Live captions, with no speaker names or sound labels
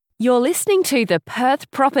You're listening to the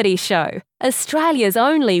Perth Property Show, Australia's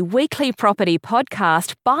only weekly property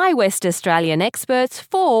podcast by West Australian experts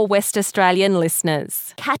for West Australian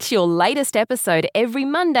listeners. Catch your latest episode every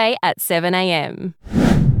Monday at 7 a.m.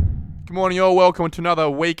 Good morning, all. Welcome to another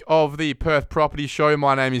week of the Perth Property Show.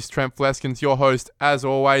 My name is Trent Fleskens, your host, as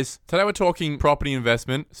always. Today we're talking property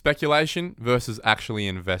investment, speculation versus actually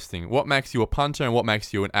investing. What makes you a punter and what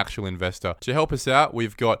makes you an actual investor? To help us out,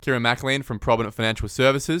 we've got Kieran McErlean from Provident Financial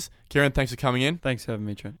Services. Kieran, thanks for coming in. Thanks for having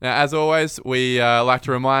me, Trent. Now, as always, we like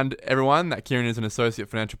to remind everyone that Kieran is an associate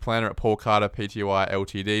financial planner at Paul Carter Pty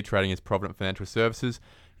Ltd, trading as Provident Financial Services.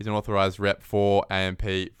 He's an authorised rep for AMP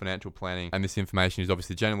Financial Planning, and this information is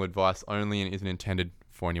obviously general advice only and isn't intended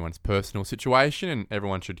for anyone's personal situation, and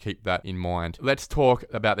everyone should keep that in mind. Let's talk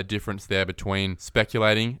about the difference there between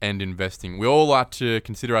speculating and investing. We all like to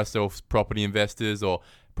consider ourselves property investors or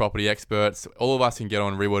property experts. All of us can get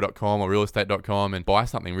on reworld.com or realestate.com and buy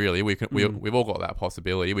something, really. We've all got that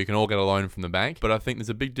possibility. We can all get a loan from the bank. But I think there's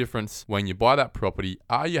a big difference when you buy that property.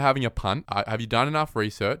 Are you having a punt? Have you done enough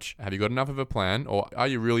research? Have you got enough of a plan? Or are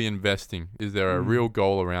you really investing? Is there a real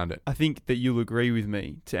goal around it? I think that you'll agree with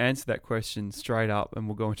me to answer that question straight up, and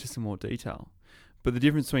we'll go into some more detail. But the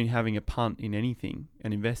difference between having a punt in anything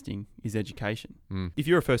and investing is education. If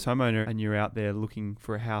you're a first homeowner and you're out there looking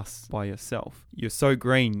for a house by yourself, you're so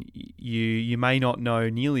green, you may not know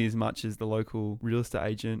nearly as much as the local real estate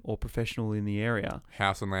agent or professional in the area.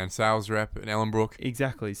 House and land sales rep in Ellenbrook.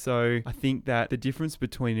 Exactly. So I think that the difference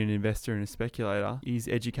between an investor and a speculator is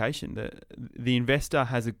education. The investor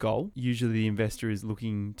has a goal. Usually the investor is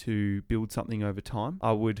looking to build something over time.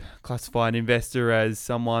 I would classify an investor as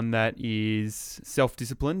someone that is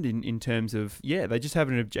self-disciplined in terms of, they just have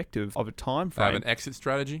an objective of a time frame. They have an exit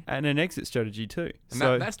strategy. And an exit strategy too. And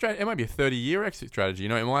that strategy, it might be a 30-year exit strategy.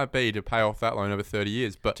 It might be to pay off that loan over 30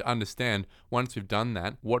 years. But to understand, once we've done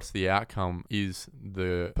that, what's the outcome? Is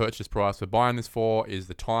the purchase price we're buying this for? Is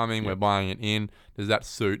the timing we're buying it in? Does that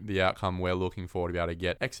suit the outcome we're looking for to be able to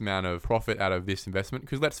get X amount of profit out of this investment?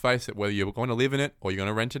 Because let's face it, whether you're going to live in it or you're going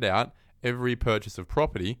to rent it out, every purchase of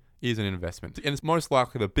property is an investment. And it's most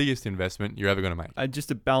likely the biggest investment you're ever going to make.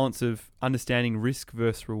 Just a balance of understanding risk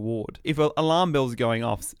versus reward. If an alarm bell's going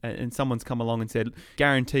off and someone's come along and said,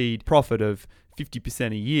 guaranteed profit of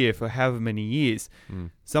 50% a year for however many years,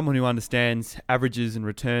 someone who understands averages and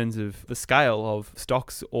returns of the scale of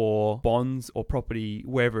stocks or bonds or property,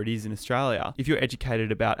 wherever it is in Australia, if you're educated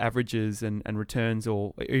about averages and returns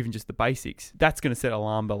or even just the basics, that's going to set an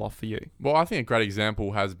alarm bell off for you. Well, I think a great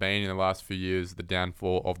example has been in the last few years the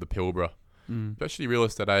downfall of the Pilbara. Especially real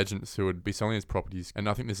estate agents who would be selling these properties. And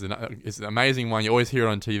I think this is an amazing one. You always hear it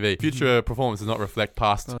on TV. Future performance does not reflect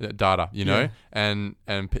past data, know? And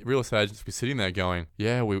real estate agents be sitting there going,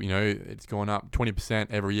 it's gone up 20%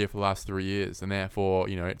 every year for the last 3 years. And therefore,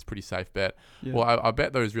 it's a pretty safe bet. Yeah. Well, I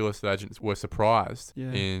bet those real estate agents were surprised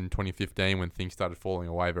in 2015 when things started falling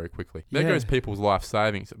away very quickly. There goes people's life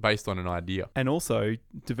savings based on an idea. And also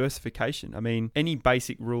diversification. I mean, any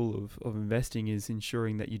basic rule of investing is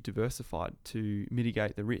ensuring that you're diversified to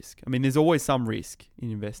mitigate the risk. I mean, there's always some risk in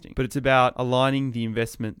investing, but it's about aligning the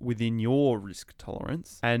investment within your risk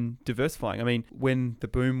tolerance and diversifying. I mean, when the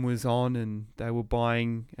boom was on and they were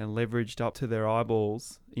buying and leveraged up to their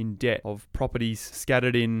eyeballs in debt of properties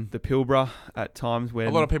scattered in the Pilbara at times when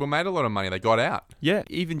a lot of people made a lot of money, they got out. Yeah,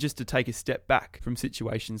 even just to take a step back from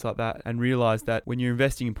situations like that and realize that when you're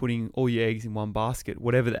investing and putting all your eggs in one basket,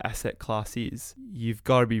 whatever the asset class is, you've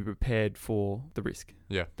got to be prepared for the risk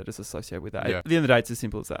that is associated with that. At the end of the day, it's as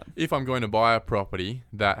simple as that. If I'm going to buy a property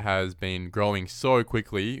that has been growing so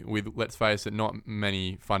quickly with, let's face it, not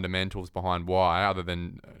many fundamentals behind why other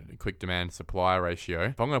than quick demand supply ratio,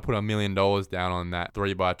 if I'm going to put $1 million down on that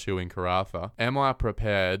 3x2 in Karratha, am I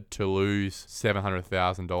prepared to lose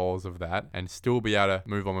 $700,000 of that and still be able to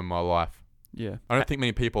move on with my life? Yeah. I don't think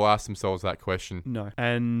many people ask themselves that question. No.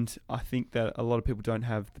 And I think that a lot of people don't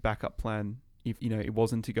have the backup plan if it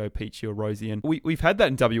wasn't to go peachy or rosy. And we've had that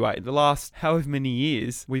in WA. The last however many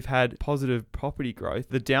years, we've had positive property growth.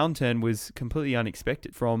 The downturn was completely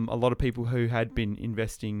unexpected from a lot of people who had been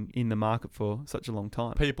investing in the market for such a long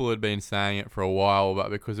time. People had been saying it for a while,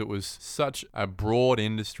 but because it was such a broad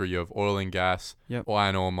industry of oil and gas,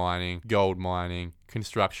 iron ore mining, gold mining,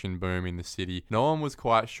 construction boom in the city, no one was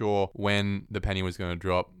quite sure when the penny was going to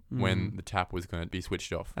drop. when the tap was going to be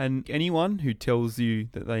switched off. And anyone who tells you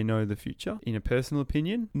that they know the future, in a personal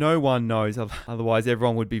opinion, no one knows. Otherwise,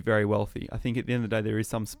 everyone would be very wealthy. I think at the end of the day, there is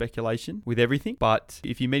some speculation with everything. But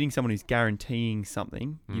if you're meeting someone who's guaranteeing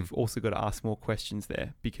something, you've also got to ask more questions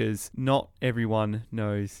there, because not everyone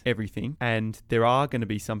knows everything. And there are going to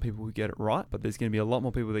be some people who get it right, but there's going to be a lot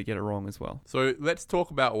more people that get it wrong as well. So let's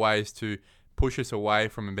talk about ways to push us away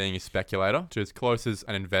from being a speculator to as close as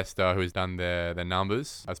an investor who has done their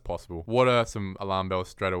numbers as possible. What are some alarm bells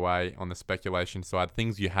straight away on the speculation side,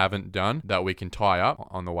 things you haven't done that we can tie up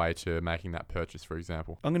on the way to making that purchase, for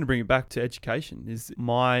example? I'm going to bring it back to education, is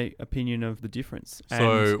my opinion of the difference.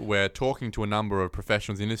 So we're talking to a number of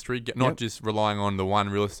professionals in the industry, not just relying on the one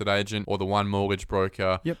real estate agent or the one mortgage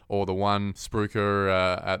broker or the one spruiker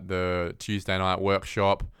at the Tuesday night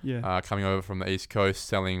workshop coming over from the East Coast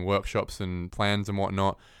selling workshops and plans and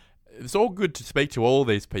whatnot. It's all good to speak to all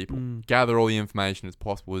these people, gather all the information as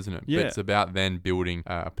possible, isn't it? Yeah. But it's about then building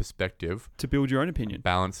a perspective to build your own opinion,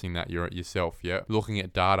 balancing that yourself. Looking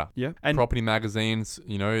at data. And property magazines,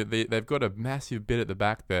 they've got a massive bit at the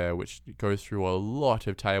back there which goes through a lot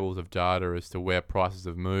of tables of data as to where prices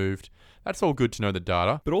have moved. That's all good to know the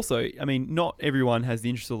data. But also, I mean, not everyone has the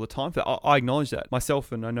interest all the time for that. I acknowledge that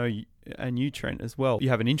myself, and I know you, Trent, as well. You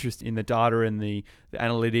have an interest in the data and the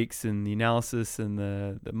analytics and the analysis and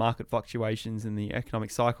the market fluctuations and the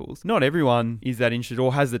economic cycles. Not everyone is that interested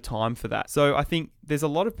or has the time for that. So I think there's a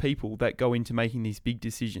lot of people that go into making these big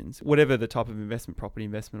decisions, whatever the type of investment, property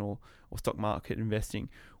investment or stock market investing,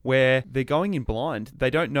 where they're going in blind. They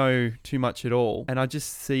don't know too much at all. And I just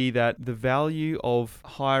see that the value of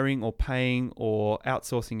hiring or paying or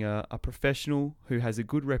outsourcing a professional who has a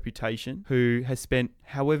good reputation, who has spent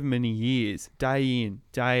however many years, day in,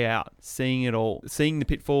 day out, seeing it all, seeing the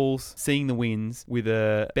pitfalls, seeing the wins with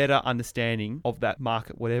a better understanding of that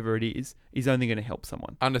market, whatever it is only going to help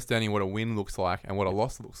someone. Understanding what a win looks like and what a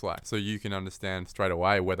loss looks like. So you can understand straight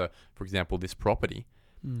away whether, for example, this property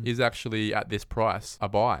is actually at this price a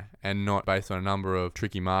buy, and not based on a number of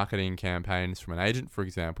tricky marketing campaigns from an agent, for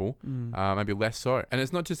example, maybe less so. And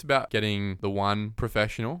it's not just about getting the one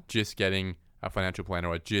professional, just getting a financial planner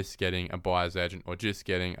or just getting a buyer's agent or just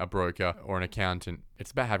getting a broker or an accountant.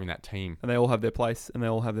 It's about having that team. And they all have their place and they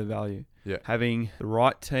all have their value. Yeah. Having the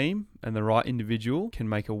right team and the right individual can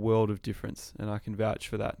make a world of difference. And I can vouch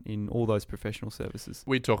for that in all those professional services.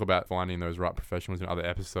 We talk about finding those right professionals in other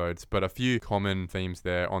episodes, but a few common themes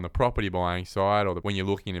there on the property buying side, or when you're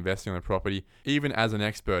looking at investing on a property, even as an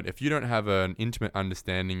expert, if you don't have an intimate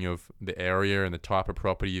understanding of the area and the type of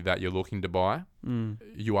property that you're looking to buy,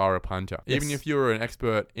 you are a punter. Yes. Even if you're an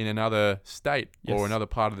expert in another state or another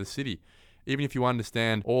part of the city, even if you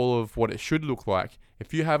understand all of what it should look like,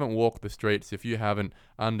 if you haven't walked the streets, if you haven't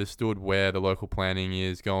understood where the local planning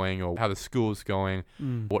is going or how the school's going,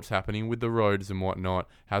 what's happening with the roads and whatnot,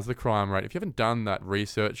 how's the crime rate, if you haven't done that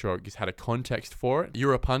research or just had a context for it,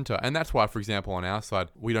 you're a punter. And that's why, for example, on our side,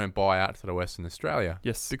 we don't buy outside of Western Australia.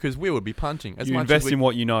 Yes. Because we would be punting. You invest in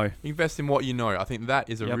what you know. Invest in what you know. I think that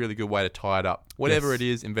is a really good way to tie it up. Whatever it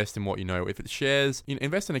is, invest in what you know. If it's shares,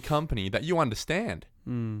 invest in a company that you understand.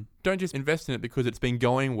 Don't just invest in it because it's been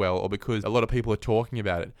going well or because a lot of people are talking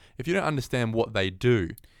about it. If you don't understand what they do,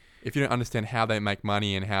 if you don't understand how they make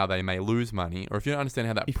money and how they may lose money, or if you don't understand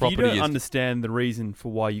how that property is... If you don't understand the reason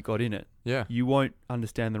for why you got in it, yeah, you won't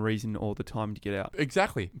understand the reason or the time to get out.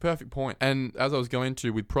 Exactly. Perfect point. And as I was going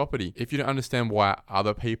to with property, if you don't understand why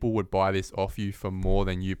other people would buy this off you for more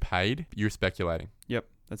than you paid, you're speculating. Yep,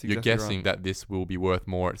 that's exactly You're guessing right. that this will be worth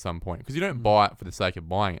more at some point. Because you don't buy it for the sake of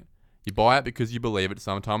buying it. You buy it because you believe at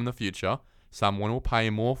some time in the future, someone will pay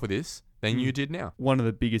more for this than you did now. One of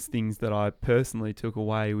the biggest things that I personally took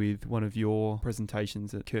away with one of your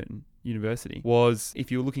presentations at Curtin University was,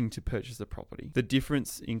 if you're looking to purchase a property, the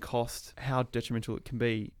difference in cost, how detrimental it can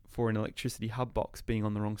be for an electricity hub box being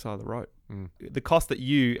on the wrong side of the road. The cost that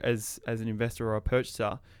you as an investor or a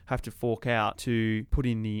purchaser have to fork out to put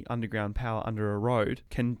in the underground power under a road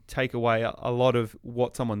can take away a lot of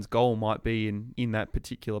what someone's goal might be in that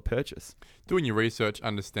particular purchase. Doing your research,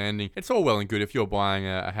 understanding, it's all well and good if you're buying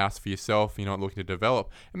a house for yourself, you're not looking to develop.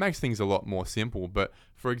 It makes things a lot more simple. But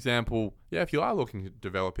for example, if you are looking at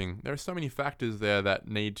developing, there are so many factors there that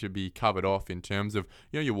need to be covered off in terms of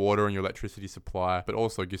your water and your electricity supply, but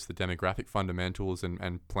also just the demographic fundamentals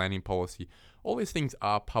and planning policy. All these things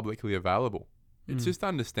are publicly available. It's just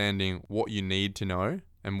understanding what you need to know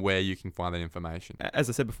and where you can find that information. As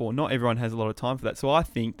I said before, not everyone has a lot of time for that. So I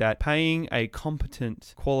think that paying a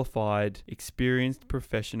competent, qualified, experienced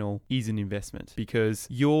professional is an investment, because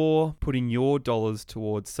you're putting your dollars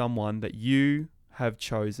towards someone that you have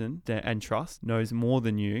chosen and trust knows more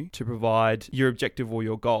than you to provide your objective or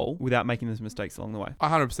your goal without making those mistakes along the way. I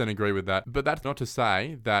 100% agree with that. But that's not to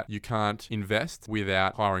say that you can't invest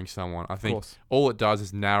without hiring someone. I think all it does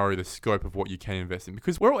is narrow the scope of what you can invest in,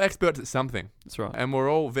 because we're all experts at something. That's right. And we're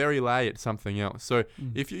all very lay at something else. So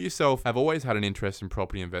if you yourself have always had an interest in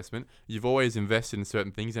property investment, you've always invested in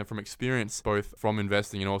certain things, and from experience, both from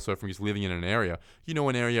investing and also from just living in an area, you know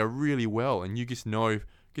an area really well, and you just know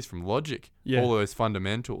just from logic, all those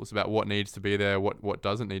fundamentals about what needs to be there, what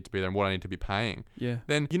doesn't need to be there, and what I need to be paying. Yeah.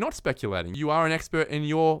 Then you're not speculating. You are an expert in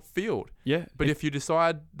your field. Yeah. But if you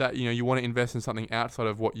decide that you want to invest in something outside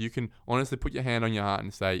of what you can honestly put your hand on your heart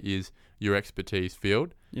and say is your expertise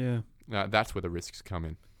field, that's where the risks come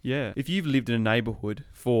in. Yeah. If you've lived in a neighbourhood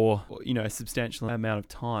for, a substantial amount of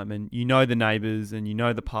time, and you know the neighbours and you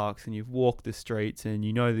know the parks and you've walked the streets and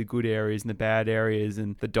you know the good areas and the bad areas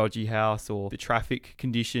and the dodgy house or the traffic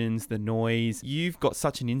conditions, the noise, you've got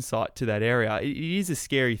such an insight to that area. It is a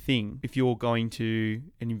scary thing if you're going to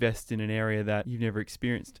invest in an area that you've never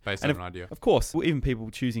experienced. Based on an idea. Of course, even people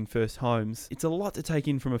choosing first homes, it's a lot to take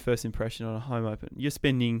in from a first impression on a home open. You're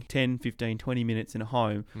spending 10, 15, 20 minutes in a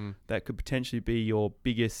home that could potentially be your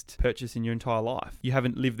biggest purchase in your entire life. You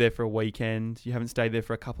haven't lived there for a weekend. You haven't stayed there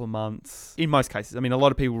for a couple of months. In most cases, a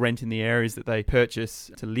lot of people rent in the areas that they purchase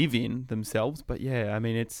to live in themselves. But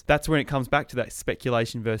that's when it comes back to that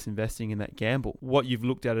speculation versus investing and that gamble. What you've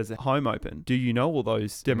looked at as a home open. Do you know all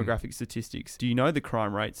those demographic statistics? Do you know the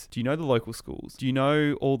crime rates? Do you know the local schools? Do you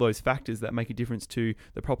know all those factors that make a difference to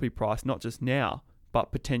the property price, not just now,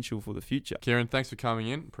 but potential for the future? Kieran, thanks for coming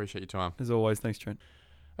in. Appreciate your time. As always, thanks, Trent.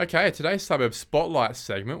 Okay, today's Suburb Spotlight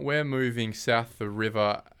segment, we're moving south the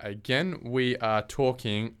river again. We are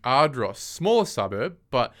talking Ardross, smaller suburb,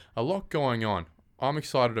 but a lot going on. I'm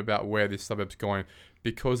excited about where this suburb's going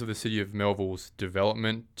because of the City of Melville's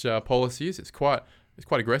development policies. It's quite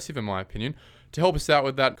aggressive in my opinion. To help us out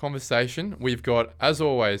with that conversation, we've got, as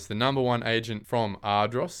always, the number one agent from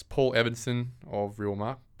Ardross, Paul Evensen of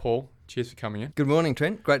Realmark. Paul, cheers for coming in. Good morning,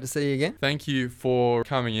 Trent. Great to see you again. Thank you for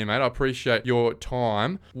coming in, mate. I appreciate your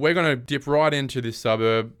time. We're going to dip right into this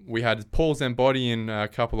suburb. We had Paul Zambody in a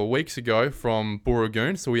couple of weeks ago from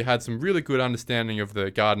Booragoon, so we had some really good understanding of the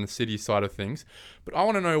Garden City side of things. But I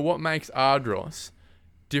want to know what makes Ardross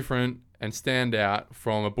different and stand out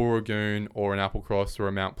from a Booragoon or an Applecross or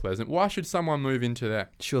a Mount Pleasant. Why should someone move into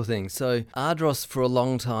there? Sure thing. So Ardross for a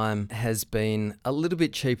long time has been a little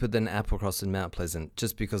bit cheaper than Applecross and Mount Pleasant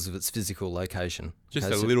just because of its physical location.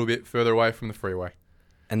 Just a little bit further away from the freeway.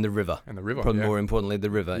 And the river. Yeah. More importantly, the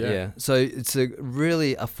river, yeah. So it's a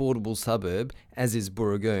really affordable suburb, as is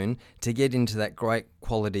Booragoon, to get into that great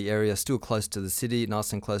quality area, still close to the city,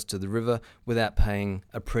 nice and close to the river, without paying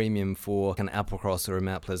a premium for an Applecross or a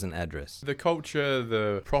Mount Pleasant address. The culture,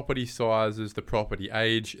 the property sizes, the property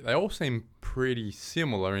age, they all seem pretty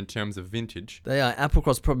similar in terms of vintage. They are.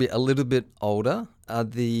 Applecross probably a little bit older.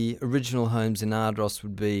 The original homes in Ardross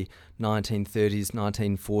would be 1930s,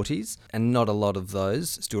 1940s, and not a lot of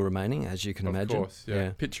those still remaining, as you can imagine. Of course,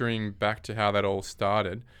 yeah. Picturing back to how that all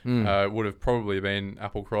started, would have probably been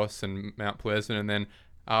Applecross and Mount Pleasant, and then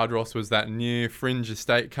Ardross was that new fringe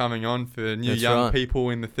estate coming on for new young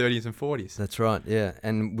people in the 30s and 40s. That's right, yeah.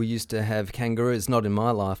 And we used to have kangaroos, not in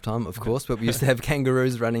my lifetime, of course, but we used to have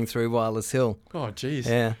kangaroos running through Wireless Hill. Oh, geez.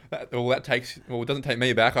 Yeah. It doesn't take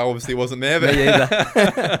me back. I obviously wasn't there. But me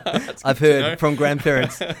either. I've heard from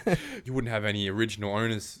grandparents. You wouldn't have any original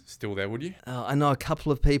owners still there, would you? I know a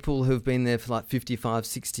couple of people who've been there for like 55,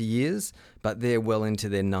 60 years, but they're well into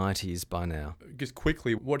their 90s by now. Just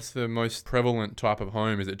quickly, what's the most prevalent type of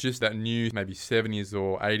home? Is it just that new, maybe 70s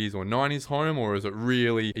or 80s or 90s home, or is it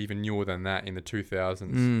really even newer than that in the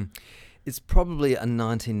 2000s? It's probably a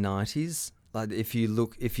 1990s. Like if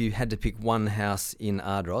you had to pick one house in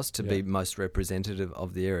Ardross to be most representative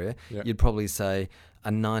of the area, you'd probably say a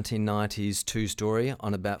 1990s two-storey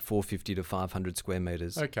on about 450 to 500 square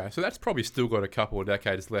metres. Okay, so that's probably still got a couple of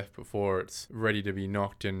decades left before it's ready to be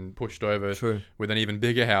knocked and pushed over. True. With an even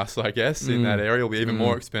bigger house, I guess, in that area. It'll be even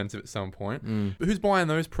more expensive at some point. But who's buying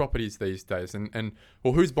those properties these days? And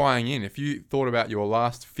who's buying in? If you thought about your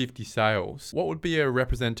last 50 sales, what would be a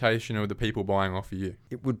representation of the people buying off of you?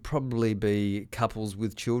 It would probably be couples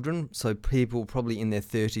with children, so people probably in their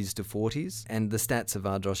 30s to 40s. And the stats of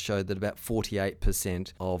Ardross show that about 48%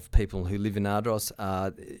 of people who live in Ardross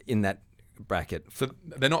are in that bracket. So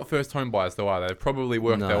they're not first home buyers though, are they? They've probably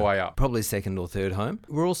worked their way up. Probably second or third home.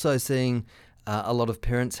 We're also seeing A lot of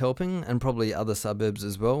parents helping, and probably other suburbs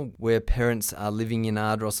as well, where parents are living in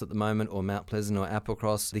Ardross at the moment, or Mount Pleasant or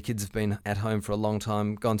Applecross. The kids have been at home for a long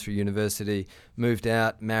time, gone through university, moved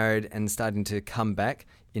out, married, and starting to come back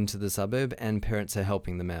into the suburb, and parents are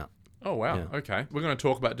helping them out. Oh, wow. Yeah. Okay. We're going to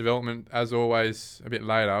talk about development, as always, a bit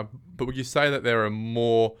later. But would you say that there are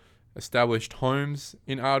more established homes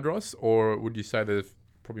in Ardross, or would you say there's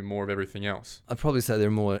probably more of everything else? I'd probably say there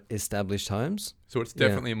are more established homes. So it's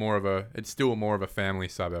definitely it's still more of a family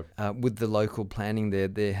suburb. With the local planning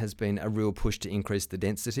there has been a real push to increase the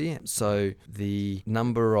density. So the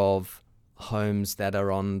number of homes that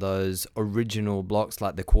are on those original blocks,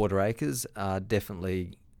 like the quarter acres, are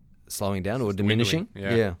definitely slowing down or diminishing.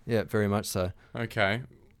 Yeah, very much so. Okay.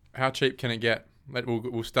 How cheap can it get?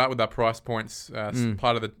 We'll start with our price points,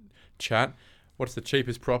 part of the chat. What's the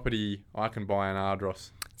cheapest property I can buy in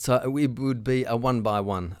Ardross? So it would be a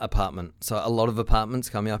 1-by-1 apartment. So a lot of apartments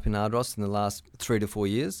coming up in Ardross in the last 3 to 4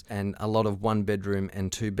 years, and a lot of 1-bedroom and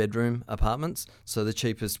 2-bedroom apartments. So the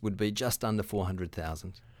cheapest would be just under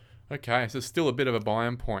 $400,000. Okay, so it's still a bit of a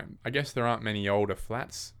buying point. I guess there aren't many older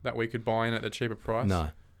flats that we could buy in at a cheaper price. No.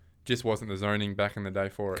 Just wasn't the zoning back in the day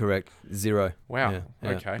for it. Correct. Zero. Wow.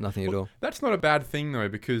 Yeah, okay. Nothing at all. That's not a bad thing, though,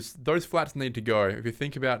 because those flats need to go. If you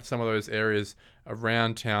think about some of those areas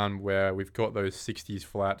around town where we've got those 60s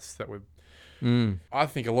flats that would... I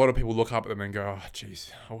think a lot of people look up at them and go, oh,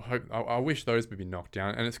 geez, I wish those would be knocked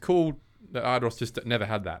down. And it's cool that Ardross just never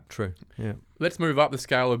had that. True. Yeah. Let's move up the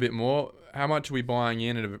scale a bit more. How much are we buying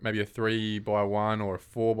in at maybe a 3-by-1 or a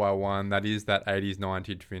 4-by-1? That is that 80s,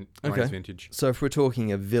 90s vintage. So if we're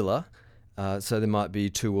talking a villa, so there might be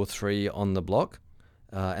 2 or 3 on the block,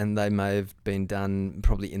 and they may have been done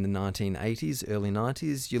probably in the 1980s, early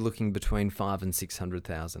 90s. You're looking between $500,000 and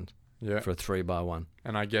 $600,000 for a 3-by-1.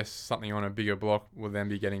 And I guess something on a bigger block will then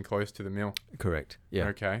be getting close to the mill. Correct. Yeah.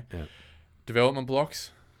 Okay. Yeah. Development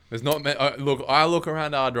blocks. There's not look. I look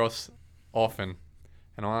around Ardross often,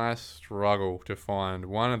 and I struggle to find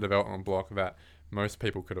a development block that most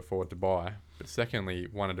people could afford to buy. But secondly,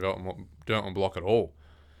 a development block at all.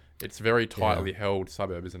 It's a very tightly held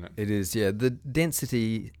suburb, isn't it? It is. Yeah. The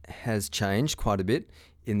density has changed quite a bit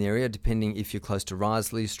in the area, depending if you're close to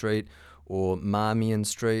Risley Street or Marmion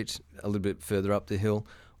Street, a little bit further up the hill,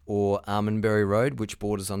 or Almondbury Road, which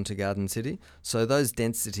borders onto Garden City. So those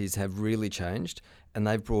densities have really changed, and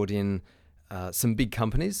they've brought in some big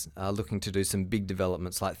companies looking to do some big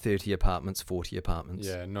developments, like 30 apartments, 40 apartments.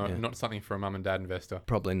 Yeah, not something for a mum and dad investor.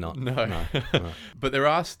 Probably not. No. But there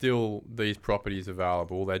are still these properties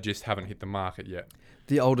available. They just haven't hit the market yet.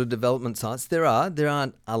 The older development sites, there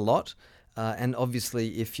aren't a lot. And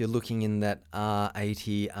obviously, if you're looking in that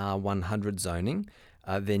R80, R100 zoning,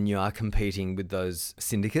 then you are competing with those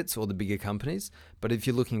syndicates or the bigger companies. But if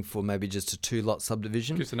you're looking for maybe just a 2-lot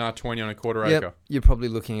subdivision... Just an R20 on a quarter acre. You're probably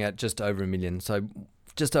looking at just over $1 million. So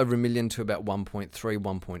just over $1 million to about 1.3,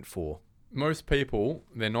 1.4. Most people,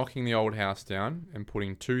 they're knocking the old house down and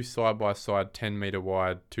putting 2 side-by-side 10-metre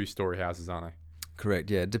wide 2-storey houses, aren't they?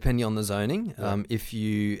 Correct, yeah. Depending on the zoning. Yeah. If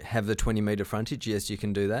you have the 20-metre frontage, yes, you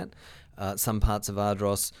can do that. Some parts of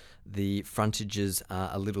Ardross, the frontages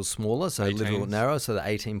are a little smaller, so 18s. A little narrow, so the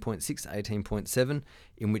 18.6, 18.7,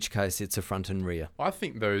 in which case it's a front and rear. I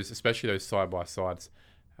think those, especially those side-by-sides,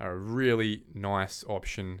 are a really nice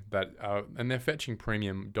option and they're fetching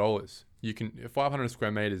premium dollars. 500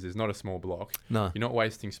 square metres is not a small block. No. You're not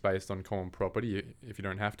wasting space on common property if you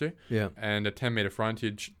don't have to. Yeah. And a 10-metre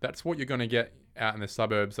frontage, that's what you're going to get out in the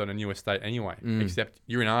suburbs on a new estate anyway, except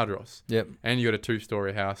you're in Ardross. Yep. And you got a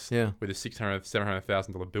 2-storey house with a $600,000,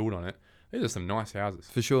 $700,000 build on it. These are some nice houses.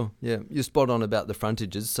 For sure, yeah. You're spot on about the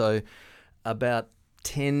frontages. So about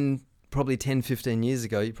 15 years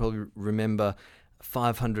ago, you probably remember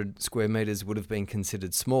 500 square metres would have been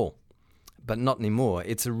considered small, but not anymore.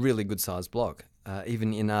 It's a really good sized block.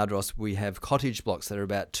 Even in Ardross, we have cottage blocks that are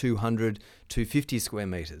about 200, 250 square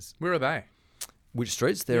metres. Where are they? Which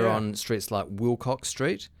streets? They're on streets like Wilcox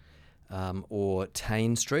Street or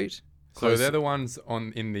Tane Street. So they're the ones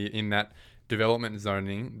in that development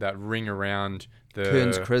zoning that ring around the...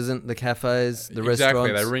 Kearns Crescent, the cafes, the restaurants.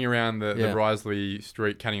 Exactly, they ring around the Risley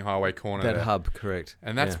Street, Canning Highway corner. That there. hub, correct.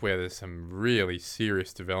 And that's where there's some really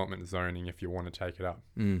serious development zoning if you want to take it up.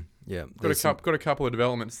 Yeah. Got a couple of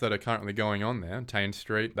developments that are currently going on there. Tane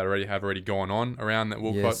Street, that have already gone on around that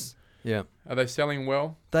Wilcox. Yes. Yeah. Are they selling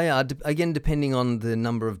well? They are, again, depending on the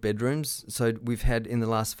number of bedrooms. So we've had, in the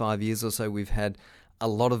last 5 years or so, we've had a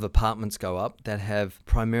lot of apartments go up that have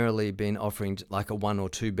primarily been offering like a 1 or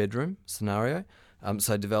 2 bedroom scenario.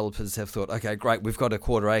 So developers have thought, okay, great, we've got a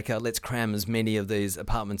quarter acre. Let's cram as many of these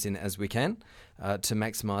apartments in as we can to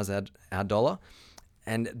maximise our dollar.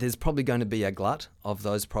 And there's probably going to be a glut of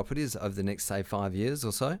those properties over the next, say, 5 years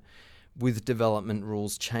or so. With development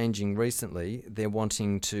rules changing recently, they're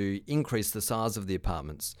wanting to increase the size of the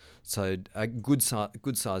apartments. So a good size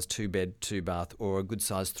 2-bed, 2-bath, or a good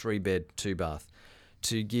size 3-bed, 2-bath,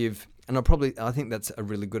 to give. And I think that's a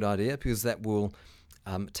really good idea, because that will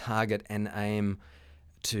target and aim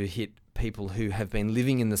to hit people who have been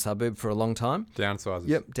living in the suburb for a long time. Downsizers.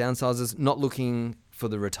 Yep, downsizers, not looking for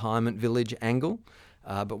the retirement village angle,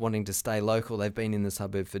 but wanting to stay local. They've been in the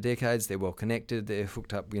suburb for decades. They're well connected. They're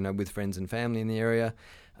hooked up, with friends and family in the area,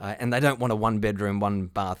 and they don't want a 1-bedroom,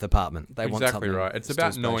 1-bath apartment. They want exactly something right. It's still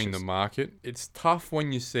about knowing spacious. the market. It's tough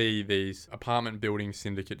when you see these apartment building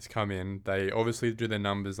syndicates come in. They obviously do their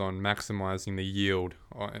numbers on maximising the yield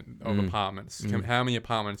of apartments. How many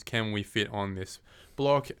apartments can we fit on this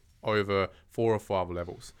block over 4 or 5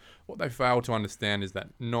 levels? What they fail to understand is that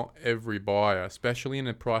not every buyer, especially in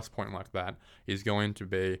a price point like that, is going to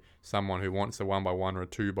be someone who wants a 1x1 or a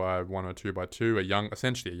 2x1 or 2x2,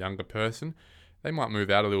 essentially a younger person. They might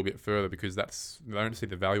move out a little bit further because they don't see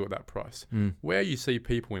the value at that price. Where you see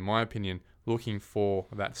people, in my opinion, looking for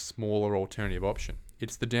that smaller alternative option,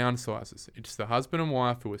 it's the downsizers. It's the husband and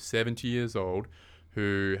wife who are 70 years old,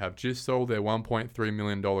 who have just sold their $1.3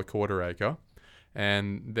 million quarter acre,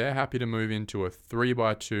 and they're happy to move into a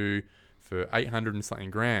 3x2 for 800 and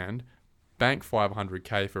something grand, bank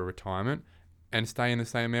 $500K for retirement, and stay in the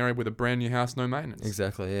same area with a brand new house, no maintenance.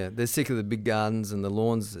 Exactly, yeah. They're sick of the big gardens and the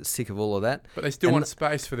lawns, sick of all of that. But they still want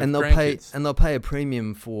space for their grandkids. And they'll pay a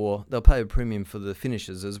premium for the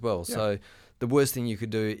finishes as well. Yeah. So the worst thing you could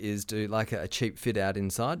do is do like a cheap fit out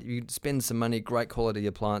inside. You spend some money, great quality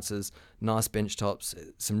appliances, nice bench tops,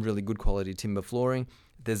 some really good quality timber flooring.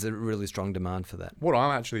 There's a really strong demand for that. What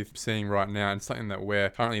I'm actually seeing right now, and something that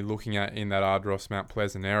we're currently looking at in that Ardross, Mount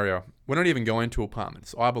Pleasant area, we're not even going to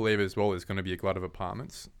apartments. I believe as well there's going to be a glut of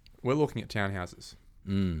apartments. We're looking at townhouses.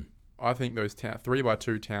 I think those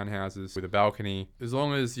 3x2 townhouses with a balcony, as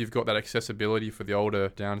long as you've got that accessibility for the older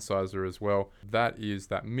downsizer as well, that is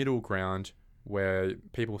that middle ground where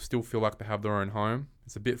people still feel like they have their own home.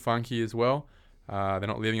 It's a bit funky as well. They're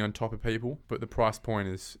not living on top of people, but the price point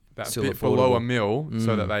is that still bit affordable. below $1 million,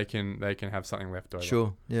 so that they can have something left over.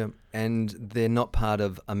 Sure, yeah. And they're not part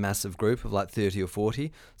of a massive group of like 30 or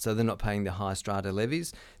 40, so they're not paying the high strata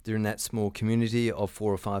levies. They're in that small community of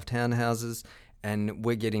 4 or 5 townhouses, and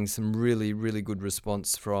we're getting some really, really good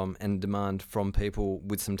response from and demand from people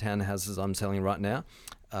with some townhouses I'm selling right now,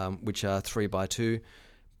 which are 3x2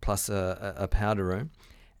 plus a powder room.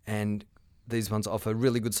 And these ones offer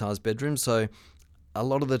really good sized bedrooms. So a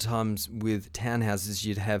lot of the times with townhouses,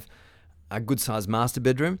 you'd have a good sized master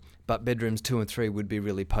bedroom, but bedrooms 2 and 3 would be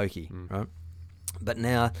really pokey, right? But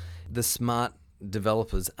now the smart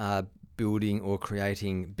developers are building or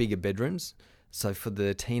creating bigger bedrooms. So for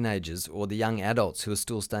the teenagers or the young adults who are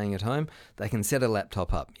still staying at home, they can set a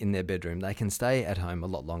laptop up in their bedroom. They can stay at home a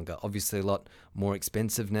lot longer. Obviously a lot more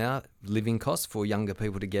expensive now, living costs for younger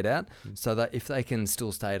people to get out. So that if they can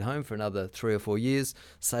still stay at home for another 3 or 4 years,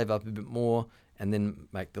 save up a bit more, and then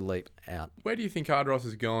make the leap out. Where do you think Ardross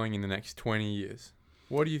is going in the next 20 years?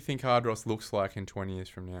 What do you think Ardross looks like in 20 years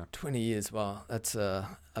from now? 20 years, well, that's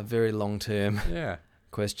a very long-term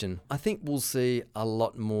question. I think we'll see a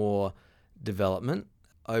lot more development.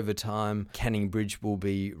 Over time, Canning Bridge will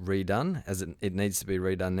be redone, as it needs to be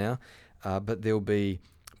redone now, but there'll be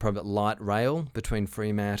probably light rail between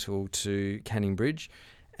Fremantle to Canning Bridge,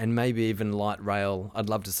 and maybe even light rail. I'd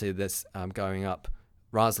love to see this going up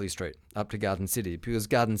Risley Street, up to Garden City, because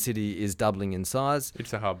Garden City is doubling in size.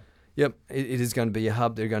 It's a hub. Yep, it is going to be a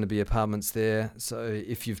hub. There are going to be apartments there. So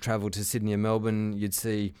if you've travelled to Sydney or Melbourne, you'd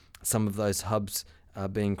see some of those hubs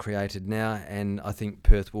being created now, and I think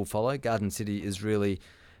Perth will follow. Garden City is really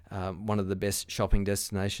one of the best shopping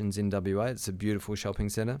destinations in WA. It's a beautiful shopping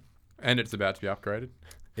centre. And it's about to be upgraded.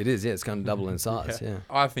 It is, yeah. It's going to double in size, yeah.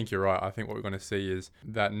 I think you're right. I think what we're going to see is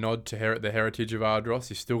that nod to the heritage of Ardross.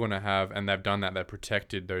 You're still going to have, and they've done that, they've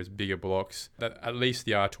protected those bigger blocks, at least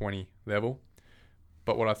the R20 level.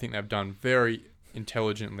 But what I think they've done very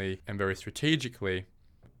intelligently and very strategically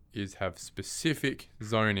is have specific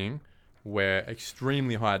zoning where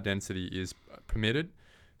extremely high density is permitted,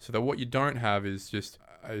 so that what you don't have is just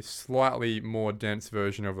a slightly more dense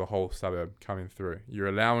version of the whole suburb coming through. You're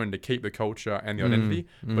allowing to keep the culture and the identity,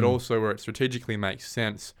 but also where it strategically makes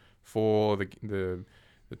sense for the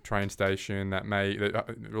train station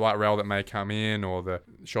the light rail that may come in, or the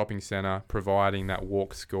shopping centre, providing that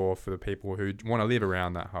walk score for the people who want to live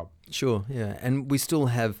around that hub. Sure, yeah. And we still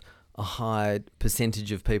have a high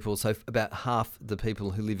percentage of people, so about half the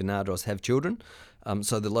people who live in Ardross have children.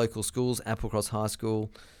 So the local schools, Applecross High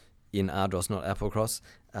School, in Ardross, not Applecross,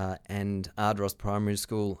 and Ardross Primary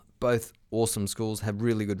School. Both awesome schools, have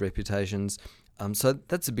really good reputations. So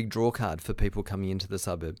that's a big draw card for people coming into the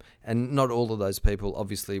suburb. And not all of those people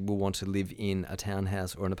obviously will want to live in a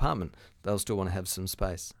townhouse or an apartment. They'll still want to have some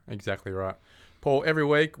space. Exactly right. Paul, every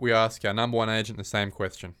week we ask our number one agent the same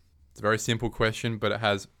question. It's a very simple question, but it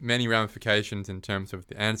has many ramifications in terms of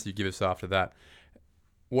the answer you give us after that.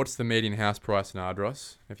 What's the median house price in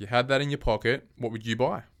Ardross? If you had that in your pocket, what would you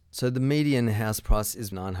buy? So the median house price is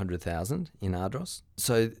 $900,000 in Ardross.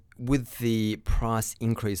 So with the price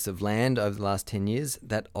increase of land over the last 10 years,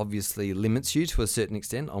 that obviously limits you to a certain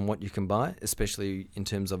extent on what you can buy, especially in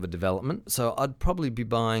terms of a development. So I'd probably be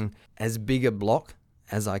buying as big a block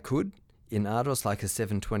as I could in Ardross, like a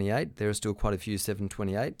 728. There are still quite a few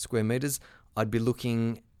 728 square metres. I'd be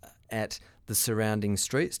looking at the surrounding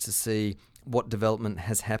streets to see what development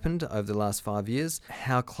has happened over the last 5 years.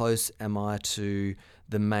 How close am I to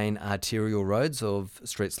the main arterial roads of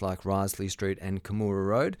streets like Risley Street and Kamura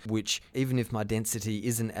Road, which even if my density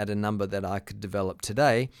isn't at a number that I could develop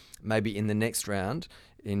today, maybe in the next round,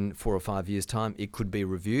 in 4 or 5 years' time, it could be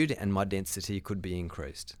reviewed and my density could be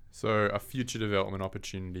increased. So a future development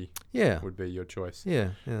opportunity would be your choice. Yeah,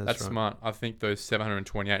 that's right. Smart. I think those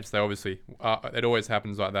 728s, they obviously, it always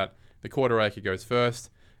happens like that. The quarter acre goes first,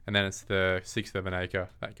 and then it's the 1/6 of an acre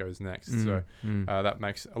that goes next. That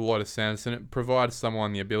makes a lot of sense, and it provides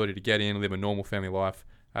someone the ability to get in, live a normal family life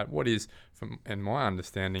at what is, in my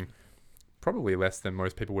understanding, probably less than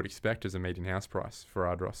most people would expect as a median house price for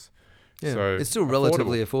Ardross. Yeah, so it's still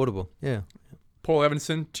relatively affordable. Yeah. Paul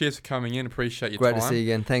Evensen, cheers for coming in. Appreciate your time. Great to see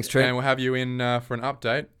you again. Thanks, Trent. And we'll have you in for an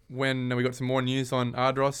update when we got some more news on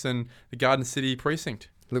Ardross and the Garden City precinct.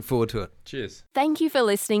 Look forward to it. Cheers. Thank you for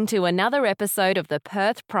listening to another episode of the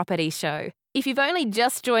Perth Property Show. If you've only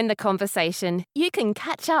just joined the conversation, you can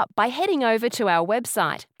catch up by heading over to our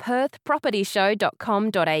website,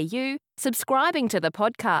 perthpropertyshow.com.au, subscribing to the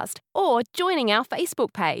podcast, or joining our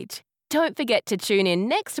Facebook page. Don't forget to tune in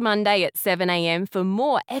next Monday at 7 a.m. for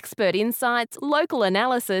more expert insights, local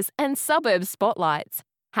analysis, and suburb spotlights.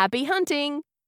 Happy hunting!